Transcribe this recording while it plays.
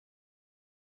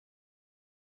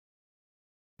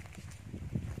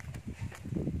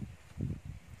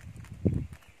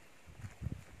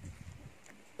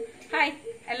Hi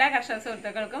എല്ലാ കർഷക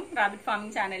സുഹൃത്തുക്കൾക്കും റാബിറ്റ്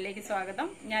ഫാമിംഗ് ചാനലിലേക്ക് സ്വാഗതം.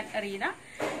 ഞാൻ റീന.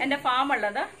 എൻ്റെ ഫാം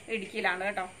ഉള്ളത് ഇടുക്കിയിലാണ്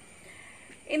കേട്ടോ.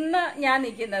 ഇന്ന് ഞാൻ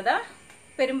നിൽക്കുന്നത്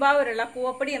പെരുമ്പാവൂരുള്ള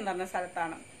കൂവപ്പടി എന്ന് പറഞ്ഞ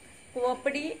സ്ഥലത്താണ്.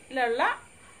 കൂവപ്പടിയിലുള്ള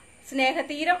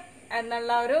സ്നേഹതീരം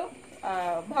എന്നുള്ള ഒരു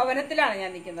ഭവനത്തിലാണ്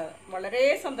ഞാൻ നിൽക്കുന്നത്. വളരെ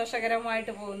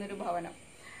സന്തോഷകരമായിട്ട് പോകുന്നൊരു ഭവനം.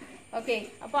 ഓക്കെ,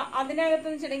 അപ്പൊ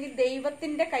അതിനകത്തെന്ന് വെച്ചിട്ടുണ്ടെങ്കിൽ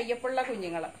ദൈവത്തിന്റെ കയ്യൊപ്പുള്ള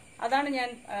കുഞ്ഞുങ്ങൾ, അതാണ്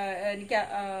എനിക്ക്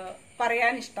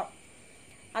പറയാൻ ഇഷ്ടം.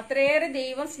 അത്രയേറെ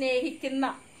ദൈവം സ്നേഹിക്കുന്ന,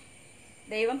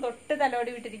 ദൈവം തൊട്ട്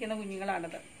തലോടി വിട്ടിരിക്കുന്ന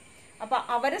കുഞ്ഞുങ്ങളാണിത്. അപ്പൊ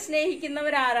അവരെ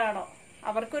സ്നേഹിക്കുന്നവരാരാണോ,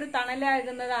 അവർക്കൊരു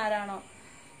തണലാകുന്നത് ആരാണോ,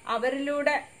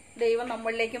 അവരിലൂടെ ദൈവം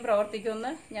നമ്മളിലേക്കും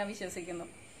പ്രവർത്തിക്കുമെന്ന് ഞാൻ വിശ്വസിക്കുന്നു.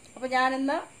 അപ്പൊ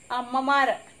ഞാനിന്ന്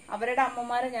അവരുടെ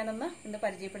അമ്മമാരെ ഇന്ന്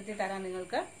പരിചയപ്പെടുത്തി തരാം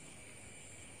നിങ്ങൾക്ക്.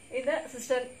 ഇത്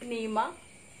സിസ്റ്റർ നീമ,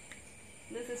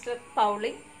 ഇത് സിസ്റ്റർ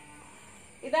പൗളി.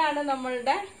 ഇതാണ്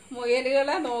നമ്മളുടെ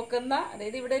മുയലുകളെ നോക്കുന്ന,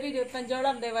 അതായത് ഇവിടെ ഒരു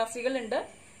 25ഓളം അന്തേവാസികളുണ്ട്.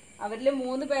 അവരിൽ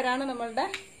 3 പേരാണ് നമ്മളുടെ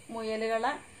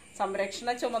മുയലുകളെ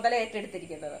സംരക്ഷണ ചുമതല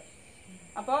ഏറ്റെടുത്തിരിക്കുന്നത്.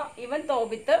 അപ്പോൾ ഇവൻ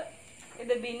തോബിത്ത്,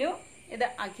 ഇത് ബിനു, ഇത്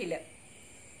അഖില്.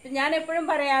 ഞാൻ എപ്പോഴും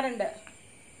പറയാറുണ്ട്,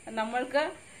 നമ്മൾക്ക്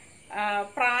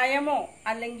പ്രായമോ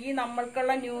അല്ലെങ്കിൽ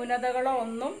നമ്മൾക്കുള്ള ന്യൂനതകളോ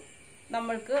ഒന്നും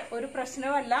നമ്മൾക്ക് ഒരു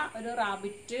പ്രശ്നമല്ല ഒരു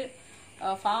റാബിറ്റ്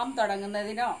ഫാം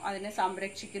തുടങ്ങുന്നതിനോ അതിനെ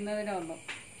സംരക്ഷിക്കുന്നതിനോ ഒന്നും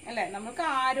അല്ലെ. നമുക്ക്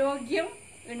ആരോഗ്യം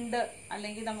ഉണ്ട്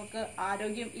അല്ലെങ്കിൽ നമുക്ക്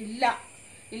ആരോഗ്യം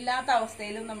ഇല്ലാത്ത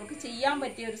അവസ്ഥയിലും നമുക്ക് ചെയ്യാൻ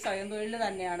പറ്റിയ ഒരു സ്വയം തൊഴിൽ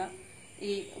തന്നെയാണ്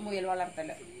ഈ മുയൽ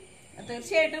വളർത്തല്.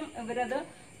 തീർച്ചയായിട്ടും ഇവരത്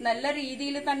നല്ല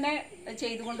രീതിയിൽ തന്നെ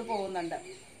ചെയ്തുകൊണ്ട് പോകുന്നുണ്ട്.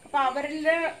 അപ്പൊ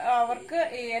അവർക്ക്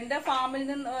എന്റെ ഫാമിൽ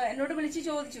നിന്ന് എന്നോട് വിളിച്ച്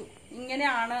ചോദിച്ചു,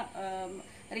 ഇങ്ങനെയാണ്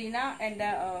റീന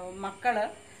എന്റെ മക്കള്,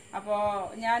 അപ്പോ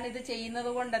ഞാനിത് ചെയ്യുന്നത്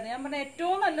കൊണ്ട് ഞാൻ പറഞ്ഞ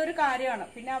ഏറ്റവും നല്ലൊരു കാര്യമാണ്.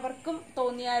 പിന്നെ അവർക്കും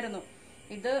തോന്നിയായിരുന്നു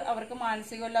ഇത് അവർക്ക്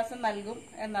മാനസികോല്ലാസം നൽകും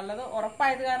എന്നുള്ളത്.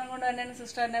 ഉറപ്പായത് കാരണം കൊണ്ട് തന്നെയാണ്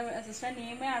സിസ്റ്റർ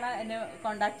നീമയാണ് എന്നെ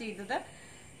കോണ്ടാക്ട് ചെയ്തത്.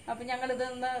 അപ്പൊ ഞങ്ങൾ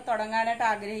ഇതൊന്ന് തുടങ്ങാനായിട്ട്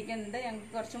ആഗ്രഹിക്കുന്നുണ്ട്,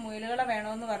 ഞങ്ങൾക്ക് കുറച്ച് മുയലുകളെ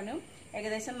വേണമെന്ന് പറഞ്ഞു.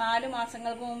 ഏകദേശം 4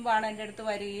 മാസങ്ങൾക്ക് മുമ്പാണ് എൻ്റെ അടുത്ത്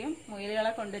വരികയും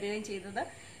മുയലുകളെ കൊണ്ടുവരികയും ചെയ്തത്.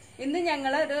 ഇന്ന്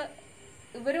ഞങ്ങൾ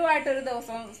ഇവരുമായിട്ടൊരു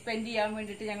ദിവസം സ്പെൻഡ് ചെയ്യാൻ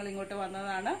വേണ്ടിയിട്ട് ഞങ്ങൾ ഇങ്ങോട്ട്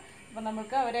വന്നതാണ്. അപ്പൊ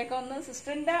നമുക്ക് അവരെയൊക്കെ ഒന്ന്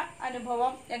സിസ്റ്ററിന്റെ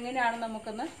അനുഭവം എങ്ങനെയാണ്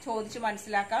നമുക്കൊന്ന് ചോദിച്ച്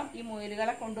മനസ്സിലാക്കാം. ഈ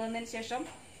മുയലുകളെ കൊണ്ടുവന്നതിന് ശേഷം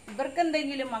മക്കൾക്ക്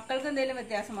എന്തെങ്കിലും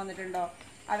വ്യത്യാസം വന്നിട്ടുണ്ടോ,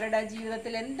 അവരുടെ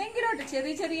ജീവിതത്തിൽ എന്തെങ്കിലും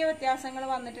ചെറിയ ചെറിയ വ്യത്യാസങ്ങൾ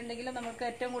വന്നിട്ടുണ്ടെങ്കിൽ നമുക്ക്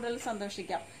ഏറ്റവും കൂടുതൽ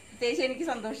സന്തോഷിക്കാം. പ്രത്യേകിച്ച് എനിക്ക്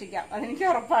സന്തോഷിക്കാം, അതെനിക്ക്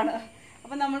ഉറപ്പാണ്.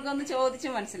 അപ്പൊ നമ്മൾക്കൊന്ന് ചോദിച്ച്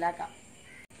മനസ്സിലാക്കാം.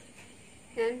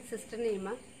 ഞാൻ സിസ്റ്റർ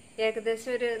നീമ.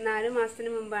 ഏകദേശം ഒരു 4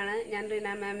 മാസത്തിന് മുമ്പാണ് ഞാൻ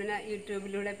റീന മാമിനെ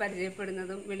യൂട്യൂബിലൂടെ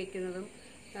പരിചയപ്പെടുന്നതും വിളിക്കുന്നതും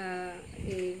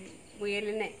ഈ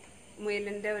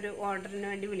മുയലിന്റെ ഒരു ഓർഡറിന്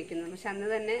വേണ്ടി വിളിക്കുന്നത്. പക്ഷെ അന്ന്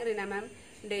തന്നെ റീന മാം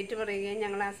ഡേറ്റ് പറയുകയും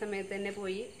ഞങ്ങൾ ആ സമയത്ത് തന്നെ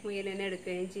പോയി മുയലിനെ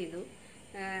എടുക്കുകയും ചെയ്തു.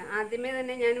 ആദ്യമേ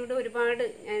തന്നെ ഞാനിവിടെ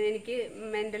എനിക്ക്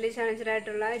മെന്റലി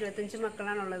ചാലഞ്ചറായിട്ടുള്ള 25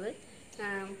 മക്കളാണുള്ളത്.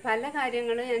 പല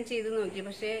കാര്യങ്ങൾ ഞാൻ ചെയ്തു നോക്കി,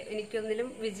 പക്ഷെ എനിക്കൊന്നിലും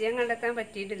വിജയം കണ്ടെത്താൻ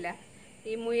പറ്റിയിട്ടില്ല.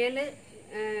 ഈ മുയല്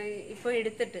ഇപ്പോൾ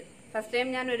എടുത്തിട്ട് ഫസ്റ്റ്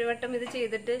ടൈം ഞാൻ ഒരു വട്ടം ഇത്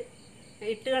ചെയ്തിട്ട്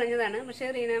ഇട്ട് കളഞ്ഞതാണ്. പക്ഷെ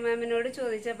റീന മാമിനോട്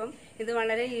ചോദിച്ചപ്പം ഇത്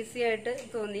വളരെ ഈസി ആയിട്ട്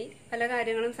തോന്നി. പല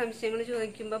കാര്യങ്ങളും സംശയങ്ങൾ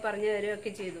ചോദിക്കുമ്പോൾ പറഞ്ഞു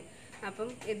തരുകയൊക്കെ ചെയ്തു. അപ്പം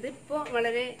ഇതിപ്പോ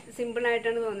വളരെ സിമ്പിൾ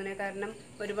ആയിട്ടാണ് തോന്നുന്നത്. കാരണം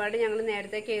ഒരുപാട് ഞങ്ങൾ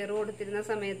നേരത്തെ കെയർ കൊടുത്തിരുന്ന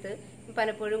സമയത്ത്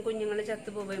പലപ്പോഴും കുഞ്ഞുങ്ങൾ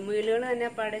ചത്തുപോയി, മുയലുകൾ തന്നെ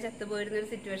അപ്പാടെ ചത്തുപോയിരുന്ന ഒരു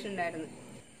സിറ്റുവേഷൻ ഉണ്ടായിരുന്നു.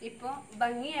 ഇപ്പോൾ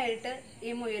ഭംഗിയായിട്ട്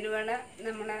ഈ മുയലുകളെ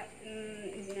നമ്മളെ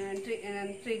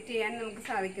ട്രീറ്റ് ചെയ്യാൻ നമുക്ക്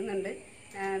സാധിക്കുന്നുണ്ട്.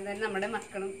 നമ്മുടെ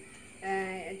മക്കളും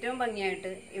ഏറ്റവും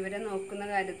ഭംഗിയായിട്ട് ഇവരെ നോക്കുന്ന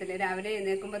കാര്യത്തിൽ രാവിലെ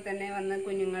എഴുന്നേൽക്കുമ്പോൾ തന്നെ വന്ന്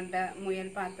കുഞ്ഞുങ്ങളുടെ മുയൽ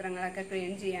പാത്രങ്ങളൊക്കെ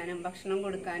ക്ലീൻ ചെയ്യാനും ഭക്ഷണം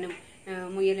കൊടുക്കാനും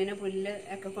മുയലിന് പുല്ല്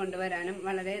ഒക്കെ കൊണ്ടുവരാനും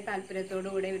വളരെ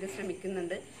താല്പര്യത്തോടുകൂടെ ഇവർ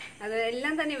ശ്രമിക്കുന്നുണ്ട്.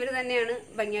 അതെല്ലാം തന്നെ ഇവർ തന്നെയാണ്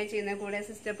ഭംഗിയായി ചെയ്യുന്നത്. കൂടെ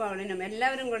സിസ്റ്റർ പൗളിനും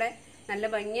എല്ലാവരും കൂടെ നല്ല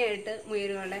ഭംഗിയായിട്ട്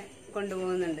മുയലുകളെ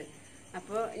കൊണ്ടുപോകുന്നുണ്ട്.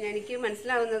 അപ്പോൾ എനിക്ക്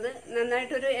മനസ്സിലാവുന്നത്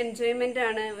നന്നായിട്ടൊരു എൻജോയ്മെന്റ്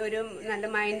ആണ്, ഒരു നല്ല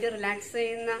മൈൻഡ് റിലാക്സ്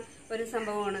ചെയ്യുന്ന ഒരു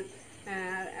സംഭവമാണ്.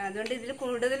 അതുകൊണ്ട് ഇതിൽ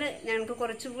കൂടുതൽ ഞങ്ങൾക്ക്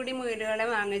കുറച്ചുകൂടി മുയലുകളെ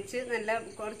വാങ്ങിച്ച്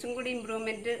കുറച്ചും കൂടി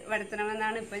ഇമ്പ്രൂവ്മെന്റ്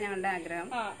വരുത്തണമെന്നാണ് ഇപ്പൊ ഞങ്ങളുടെ ആഗ്രഹം.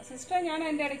 സിസ്റ്റർ, ഞാൻ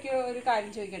എന്റെ ഇടയ്ക്ക് ഒരു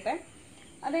കാര്യം ചോദിക്കട്ടെ.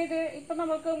 അതായത് ഇപ്പൊ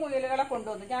നമുക്ക് മുയലുകളെ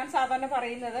കൊണ്ടുവന്നു, ഞാൻ സാധാരണ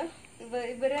പറയുന്നത്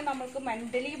ഇവര് നമുക്ക്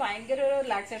മെന്റലി ഭയങ്കര ഒരു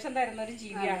റിലാക്സേഷൻ തരുന്ന ഒരു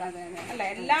ജീവിയാണ് അല്ലെ.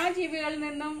 എല്ലാ ജീവികളിൽ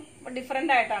നിന്നും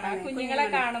ഡിഫറെന്റ് ആയിട്ടാണ് കുഞ്ഞുങ്ങളെ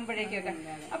കാണുമ്പോഴേക്കൊക്കെ.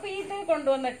 അപ്പൊ ഇത്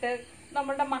കൊണ്ടുവന്നിട്ട്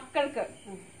നമ്മുടെ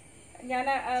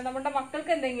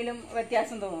മക്കൾക്ക് എന്തെങ്കിലും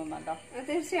വ്യത്യാസം തോന്നുന്നുണ്ടോ?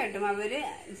 തീർച്ചയായിട്ടും. അവര്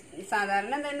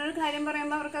സാധാരണ എന്തെങ്കിലും ഒരു കാര്യം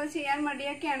പറയുമ്പോൾ അവർക്ക് അത് ചെയ്യാൻ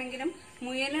മടിയൊക്കെ ആണെങ്കിലും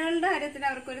മുയലുകളുടെ കാര്യത്തിൽ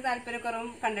അവർക്കൊരു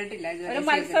താല്പര്യക്കുറവും കണ്ടിട്ടില്ല. ഒരു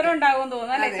മത്സരം ഉണ്ടാകും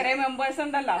തോന്നുന്നു, ഇത്രയും മെമ്പേഴ്സ്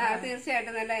ഉണ്ടല്ലോ.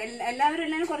 തീർച്ചയായിട്ടും. എല്ലാവരും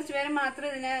ഇല്ലെങ്കിൽ കുറച്ചുപേരും മാത്രം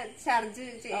ഇതിനെ ചാർജ്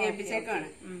ഏൽപ്പിച്ചേക്കാണ്.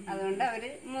 അതുകൊണ്ട് അവര്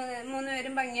 3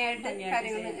 പേരും ഭംഗിയായിട്ട്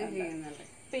കാര്യങ്ങൾ ചെയ്യുന്നുണ്ട്.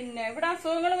 പിന്നെ ഇവിടെ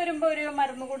അസുഖങ്ങൾ വരുമ്പോ ഒരു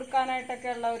മരുന്ന് കൊടുക്കാനായിട്ടൊക്കെ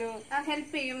ഉള്ള ഒരു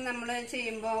ഹെൽപ്പ് ചെയ്യും. നമ്മള്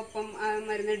ചെയ്യുമ്പോ ഒപ്പം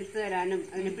മരുന്ന് എടുത്തു തരാനും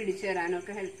അതിനെ പിടിച്ചു തരാനും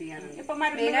ഒക്കെ ഹെൽപ്പ് ചെയ്യാറുണ്ട്. ഇപ്പൊ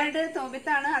മരുന്ന് മെയിനായിട്ട്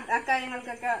തോപിത്താണ്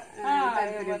അക്കാര്യങ്ങൾക്കൊക്കെ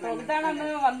തോപിത്താണ് അന്ന്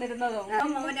വന്നിരുന്നതോ.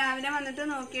 രാവിലെ വന്നിട്ട്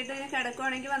നോക്കിയിട്ട്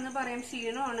കിടക്കുവാണെങ്കിൽ വന്ന് പറയും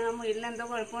ക്ഷീണമാണ്, ആ മുയലിന് എന്തോ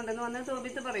കുഴപ്പമുണ്ടെന്ന് വന്ന്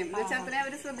തോപിത്ത് പറയും. എന്നുവെച്ചാൽ അത്രയും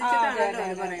അവര് ശ്രദ്ധിച്ചിട്ടാണല്ലോ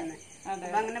അത് പറയുന്നത്.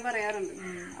 അപ്പൊ അങ്ങനെ പറയാറുണ്ട്.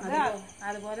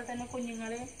 അതുപോലെ തന്നെ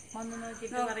കുഞ്ഞുങ്ങളെ വന്ന്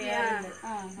നോക്കിട്ട് പറയാറുണ്ട്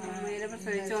മുയല്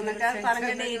പ്രസവിച്ചോ എന്നൊക്കെ പറഞ്ഞ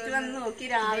ഡേറ്റ് വന്ന് നോക്കി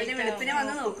രാവിലെ വെളുപ്പിനെ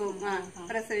വന്ന് നോക്കും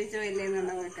പ്രസവിച്ചോ ഇല്ലേ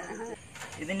എന്നുള്ളതൊക്കെ.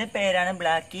 ഇതിന്റെ പേരാണ്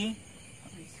ബ്ലാക്കി.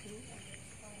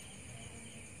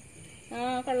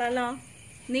 കൊള്ളാലോ.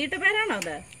 നീട്ട പേരാണോ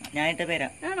അത്? ഞാൻ ഇട്ട പേരാ.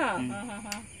 ആണോ?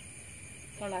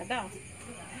 കൊള്ളാട്ടോ.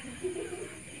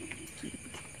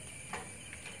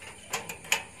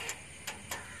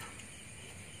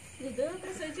 ഇത്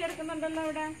പ്രസവിച്ചെടുക്കുന്നുണ്ടല്ലോ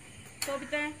ഇവിടെ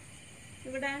തോപിത്തെ.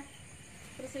 ഇവിടെ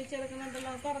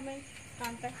പ്രസവിച്ചെടുക്കുന്നുണ്ടല്ലോ. തുറന്ന്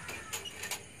കാണട്ടെ.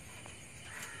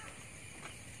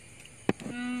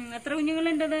 എത്ര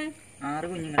കുഞ്ഞുങ്ങളുണ്ടത്? 6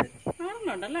 കുഞ്ഞുങ്ങൾ.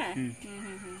 6 ഉണ്ടല്ലേ?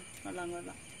 കൊള്ളാം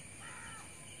കൊള്ളാം.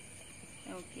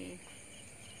 ഓക്കെ.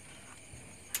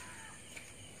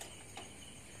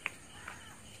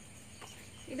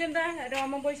 ഇതെന്താ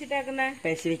രോമം പൊഴിച്ചിട്ടേക്കുന്നേ?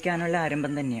 പ്രസവിക്കാനുള്ള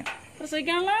ആരംഭം തന്നെയാ.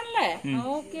 പ്രസവിക്കാനുള്ളതാണല്ലേ?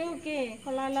 Okay okay.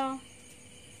 കൊള്ളാലോ.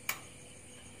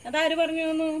 അതാര് പറഞ്ഞു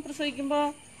തന്നു? പ്രസവിക്കുമ്പോ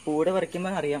കൂടെ പറിക്കുമ്പോ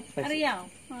അറിയാം. അറിയാം.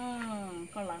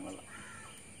 കൊള്ളാം കൊള്ളാം.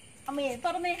 അമ്മയെ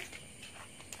തുറന്നേ.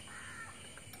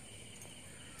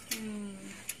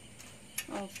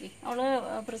 ഓക്കെ. അവള്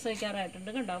പ്രസവിക്കാറായിട്ടുണ്ട്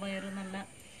കേട്ടോ. വയറ് നല്ല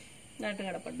ഇതായിട്ട്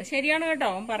കിടപ്പുണ്ട്. ശരിയാണ് കേട്ടോ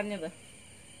അവൻ പറഞ്ഞത്.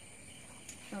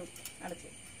 ഓക്കെ. അടച്ചു.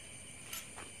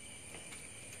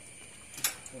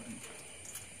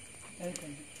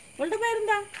 അവളുടെ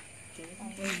പേരെന്താ?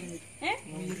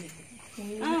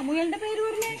 മുയലിന്റെ പേര്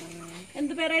പറഞ്ഞേ.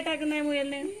 എന്ത് പേരായിട്ടാക്കുന്നേ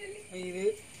മുയലിന്?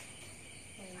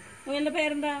 മുയലിന്റെ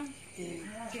പേരെന്താ?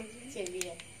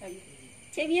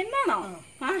 ചെവി എന്നാണോ?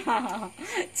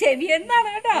 ചെവി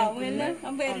എന്നാണ് കേട്ടോ മുയലിന്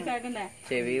പേരിട്ടാക്കുന്നേ.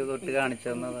 ചെവി തൊട്ട് കാണിച്ചു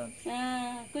തന്നതാണ്.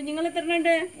 കുഞ്ഞുങ്ങൾ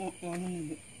എത്രണ്ണുണ്ട്?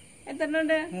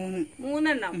 എത്രണ്ണുണ്ട്? 3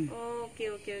 എണ്ണം. Okay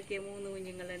okay okay. 3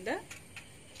 കുഞ്ഞുങ്ങളുണ്ട്.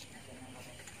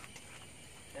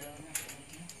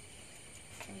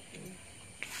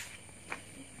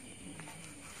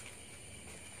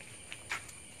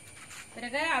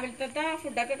 ഇവരൊക്കെ രാവിലത്തെ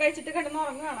ഫുഡൊക്കെ കഴിച്ചിട്ട് കിടന്ന്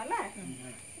ഉറങ്ങുകയാണല്ലേ?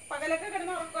 പകലൊക്കെ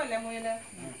കിടന്ന് ഉറക്കമല്ലേ മുയല്?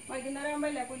 വൈകുന്നേരം ആകുമ്പോ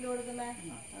അല്ലേ പുല്ല് കൊടുക്കുന്നേ?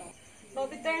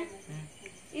 തോപിത്തെ,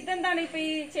 ഇതെന്താണ് ഇപ്പൊ ഈ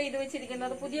ചെയ്തു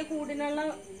വെച്ചിരിക്കുന്നത്?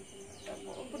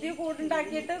 പുതിയ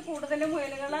കൂടുണ്ടാക്കിയിട്ട് കൂടുതൽ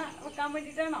മുയലുകളെ വെക്കാൻ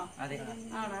വേണ്ടിട്ടാണോ?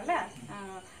 ആണല്ലേ?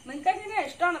 നിങ്ങൾക്ക് എങ്ങനെയാ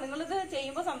ഇഷ്ടമാണ്? നിങ്ങളിത്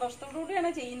ചെയ്യുമ്പോ സന്തോഷത്തോടുകൂടിയാണ്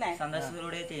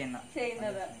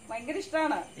ചെയ്യുന്നത്? ഭയങ്കര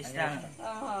ഇഷ്ടമാണ്.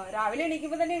 രാവിലെ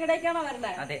എണീക്കുമ്പോ തന്നെ ഇങ്ങടേക്കാണോ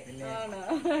വരുന്നത്? ആണ്.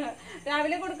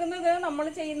 രാവിലെ കൊടുക്കുന്നത് നമ്മൾ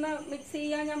ചെയ്യുന്ന മിക്സ്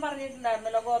ചെയ്യാൻ ഞാൻ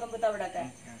പറഞ്ഞിട്ടുണ്ടായിരുന്നല്ലോ, ഗോതമ്പ് തവിടൊക്കെ.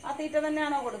 ആ തീറ്റ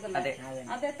തന്നെയാണോ കൊടുക്കുന്നത്?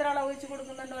 അത് എത്ര അളവ് വെച്ച്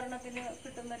കൊടുക്കുന്നുണ്ട് ഒരെണ്ണത്തിന്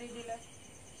കിട്ടുന്ന രീതിയില്?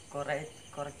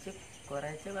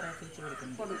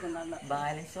 കൊടുക്കുന്നുണ്ട്.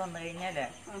 ബാലൻസ് വന്നു കഴിഞ്ഞാല്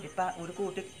ഇപ്പൊ ഒരു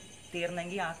കൂട്ടി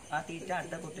തീർന്നെങ്കിൽ ആ തീറ്റ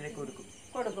അടുത്ത കൂട്ടിലേക്ക്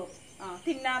കൊടുക്കും.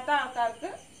 തിന്നാത്ത ആൾക്കാർക്ക്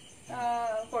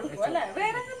കൊടുക്കും അല്ലെ?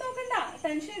 വേറെ നോക്കണ്ട,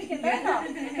 ടെൻഷൻ അടിക്കണ്ട കേട്ടോ,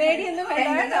 പേടിയൊന്നും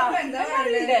വേണ്ട കേട്ടോ.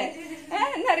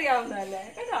 എന്നറിയാവുന്നല്ലേ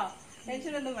കേട്ടോ,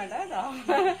 ടെൻഷനൊന്നും വേണ്ട കേട്ടോ.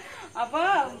 അപ്പൊ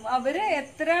അവര്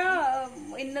എത്ര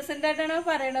ഇന്നസെന്റ് ആയിട്ടാണ്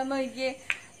പറയണെന്ന് നോക്കി.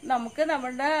 നമുക്ക്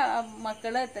നമ്മുടെ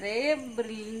മക്കള് എത്രയും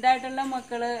ബ്രില്യന്റ് ആയിട്ടുള്ള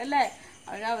മക്കള് അല്ലേ?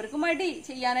 അവർക്ക് മടി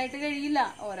ചെയ്യാനായിട്ട് കഴിയില്ല.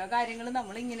 ഓരോ കാര്യങ്ങൾ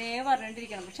നമ്മൾ ഇങ്ങനെ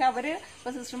പറഞ്ഞോണ്ടിരിക്കണം. പക്ഷെ അവര് ഇപ്പൊ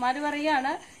സിസ്റ്റർമാര്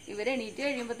പറയാണ്, ഇവര് എണീറ്റ്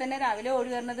കഴിയുമ്പോ തന്നെ രാവിലെ ഓടി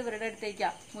വരുന്നത് ഇവരുടെ അടുത്തേക്കാ.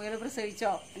 മുയൽ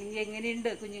പ്രസവിച്ചോ, അല്ലെങ്കിൽ എങ്ങനെയുണ്ട്,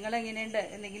 കുഞ്ഞുങ്ങൾ എങ്ങനെയുണ്ട്,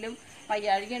 എന്തെങ്കിലും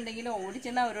വയ്യാഴിക ഉണ്ടെങ്കിലും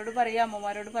ഓടിച്ചെന്ന് അവരോട് പറയാ,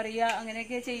 അമ്മമാരോട് പറയാ.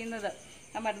 അങ്ങനെയൊക്കെ ചെയ്യുന്നത്.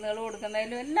 ആ മരുന്നുകൾ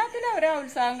കൊടുക്കുന്നതിലും എല്ലാത്തിലും അവരെ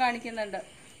ഉത്സാഹം കാണിക്കുന്നുണ്ട്.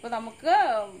 അപ്പൊ നമുക്ക്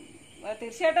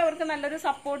തീർച്ചയായിട്ടും അവർക്ക് നല്ലൊരു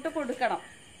സപ്പോർട്ട് കൊടുക്കണം.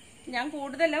 ഞാൻ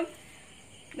കൂടുതലും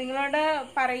നിങ്ങളോട്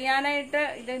പറയാനായിട്ട്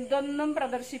ഇതൊന്നും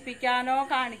പ്രദർശിപ്പിക്കാനോ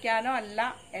കാണിക്കാനോ അല്ല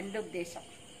എൻ്റെ ഉദ്ദേശം.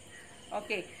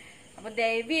 ഓക്കെ. അപ്പൊ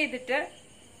ദയവ് ചെയ്തിട്ട്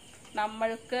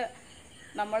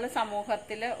നമ്മൾ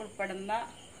സമൂഹത്തിൽ ഉൾപ്പെടുന്ന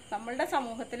നമ്മളുടെ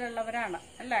സമൂഹത്തിലുള്ളവരാണ്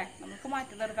അല്ലേ? നമുക്ക്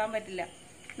മാറ്റി നിർത്താൻ പറ്റില്ല.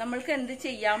 നമ്മൾക്ക് എന്ത്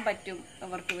ചെയ്യാൻ പറ്റും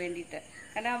അവർക്ക് വേണ്ടിയിട്ട്?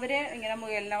 കാരണം അവര് ഇങ്ങനെ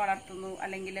മുയലിനെ വളർത്തുന്നു,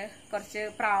 അല്ലെങ്കിൽ കുറച്ച്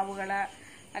പ്രാവുകളെ,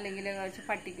 അല്ലെങ്കിൽ കുറച്ച്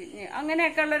പട്ടിക്കുഞ്ഞ്,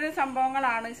 അങ്ങനെയൊക്കെ ഉള്ളൊരു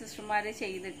സംഭവങ്ങളാണ് സിസ്റ്റർമാര്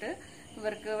ചെയ്തിട്ട്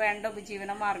ഇവർക്ക് വേണ്ട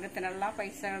ഉപജീവന മാർഗത്തിനുള്ള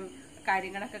പൈസ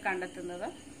കാര്യങ്ങളൊക്കെ കണ്ടെത്തുന്നത്.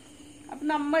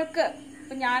 അപ്പം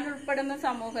ഇപ്പം ഞാൻ ഉൾപ്പെടുന്ന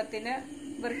സമൂഹത്തിന്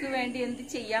ഇവർക്ക് വേണ്ടി എന്ത്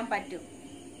ചെയ്യാൻ പറ്റും?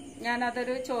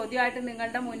 ഞാനതൊരു ചോദ്യമായിട്ട്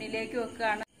നിങ്ങളുടെ മുന്നിലേക്ക്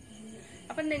വെക്കുകയാണ്.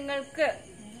 അപ്പം നിങ്ങൾക്ക്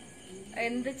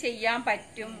എന്ത് ചെയ്യാൻ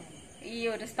പറ്റും ഈ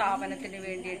ഒരു സ്ഥാപനത്തിന്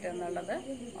വേണ്ടിയിട്ട് എന്നുള്ളത്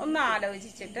ഒന്ന്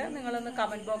ആലോചിച്ചിട്ട് നിങ്ങളൊന്ന്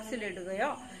കമന്റ് ബോക്സിൽ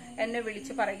ഇടുകയോ എന്നെ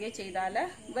വിളിച്ച് പറയുകയോ ചെയ്താൽ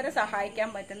ഇവരെ സഹായിക്കാൻ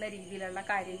പറ്റുന്ന രീതിയിലുള്ള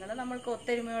കാര്യങ്ങൾ നമ്മൾക്ക്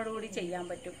ഒത്തൊരുമയോടുകൂടി ചെയ്യാൻ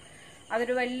പറ്റും.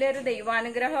 അതൊരു വലിയൊരു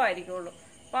ദൈവാനുഗ്രഹമായിരിക്കുള്ളൂ.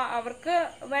 അപ്പോൾ അവർക്ക്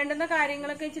വേണ്ടുന്ന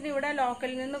കാര്യങ്ങളൊക്കെ വെച്ചിട്ട് ഇവിടെ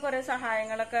ലോക്കലിൽ നിന്ന് കുറേ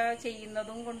സഹായങ്ങളൊക്കെ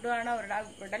ചെയ്യുന്നതും കൊണ്ടാണ്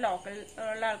ഇവിടെ ലോക്കൽ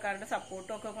ഉള്ള ആൾക്കാരുടെ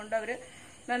സപ്പോർട്ടും ഒക്കെ കൊണ്ട് അവർ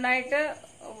നന്നായിട്ട്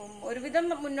ഒരുവിധം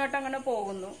മുന്നോട്ട് അങ്ങനെ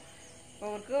പോകുന്നു.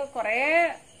 അവർക്ക്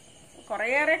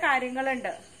കുറേയേറെ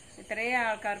കാര്യങ്ങളുണ്ട്. ഇത്രയും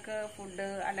ആൾക്കാർക്ക് ഫുഡ്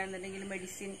അല്ലാന്നുണ്ടെങ്കിൽ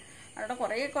മെഡിസിൻ, അവിടെ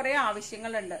കുറേ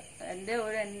ആവശ്യങ്ങളുണ്ട്.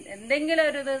 എന്തെങ്കിലും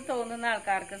ഒരു ഇത് തോന്നുന്ന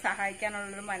ആൾക്കാർക്ക്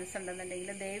സഹായിക്കാനുള്ളൊരു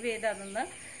മനസ്സുണ്ടെന്നുണ്ടെങ്കിൽ ദയവ് ചെയ്ത് അതൊന്ന്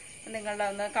നിങ്ങളുടെ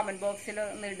ഒന്ന് കമൻറ്റ് ബോക്സിൽ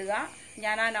ഒന്ന് ഇടുക.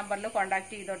 ഞാൻ ആ നമ്പറിൽ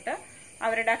കോൺടാക്ട് ചെയ്തിട്ട്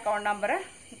അവരുടെ അക്കൗണ്ട് നമ്പർ,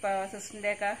 ഇപ്പോൾ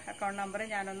സിസ്റ്ററിൻ്റെയൊക്കെ അക്കൗണ്ട് നമ്പർ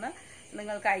ഞാനൊന്ന്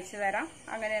നിങ്ങൾക്ക് അയച്ചു തരാം.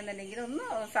 അങ്ങനെയെന്നുണ്ടെങ്കിൽ ഒന്ന്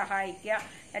സഹായിക്കുക.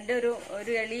 എൻ്റെ ഒരു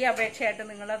എളിയ അപേക്ഷയായിട്ട്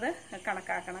നിങ്ങളത്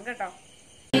കണക്കാക്കണം കേട്ടോ.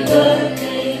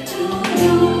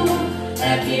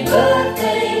 Happy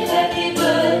birthday, happy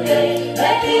birthday,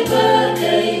 happy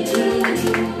birthday to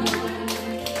you.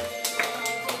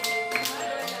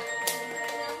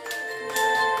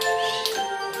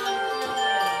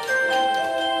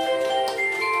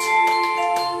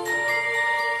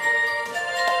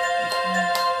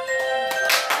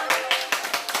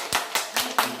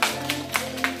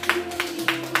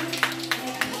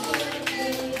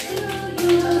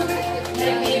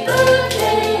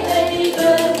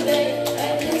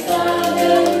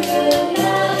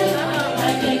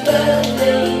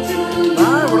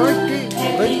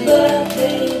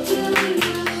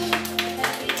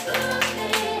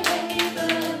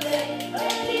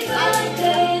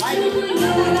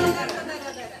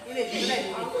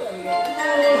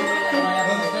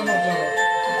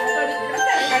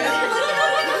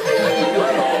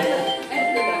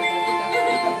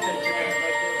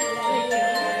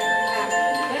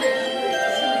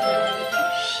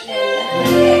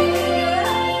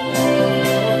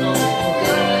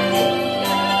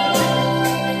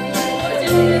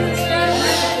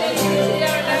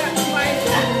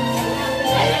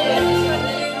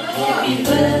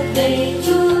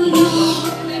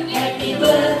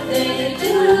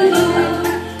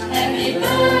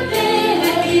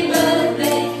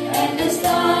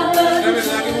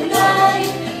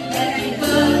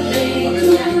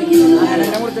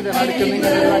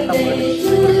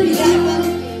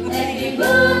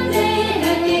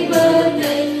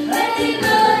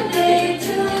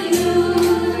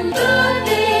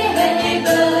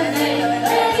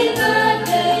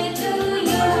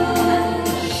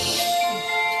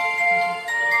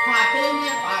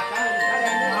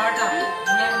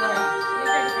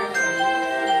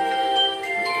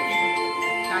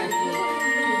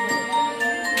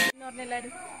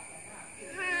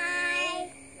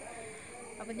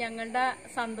 അപ്പം ഞങ്ങളുടെ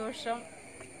സന്തോഷം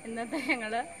ഇന്നത്തെ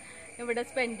ഞങ്ങൾ ഇവിടെ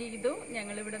സ്പെൻഡ് ചെയ്തു.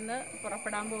 ഞങ്ങൾ ഇവിടുന്ന്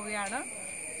പുറപ്പെടാൻ പോവുകയാണ്.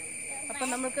 അപ്പം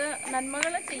നമുക്ക്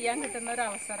നന്മകൾ ചെയ്യാൻ കിട്ടുന്ന ഒരു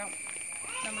അവസരം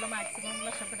നമ്മൾ മാക്സിമം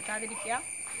നഷ്ടപ്പെടുത്താതിരിക്കുക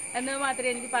എന്ന്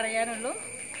മാത്രമേ എനിക്ക് പറയാനുള്ളൂ.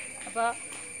 അപ്പോൾ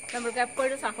നമ്മൾക്ക്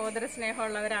എപ്പോഴും സഹോദര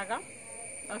സ്നേഹമുള്ളവരാകാം.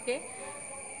 ഓക്കെ,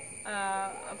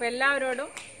 അപ്പോൾ എല്ലാവരോടും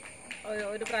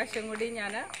ഒരു പ്രാവശ്യം കൂടി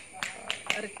ഞാൻ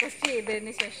റിക്വസ്റ്റ്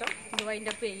ചെയ്തതിന് ശേഷം ഇത്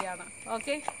വൈൻഡപ്പ് ചെയ്യുകയാണ്.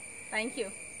 Okay, thank you,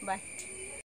 by.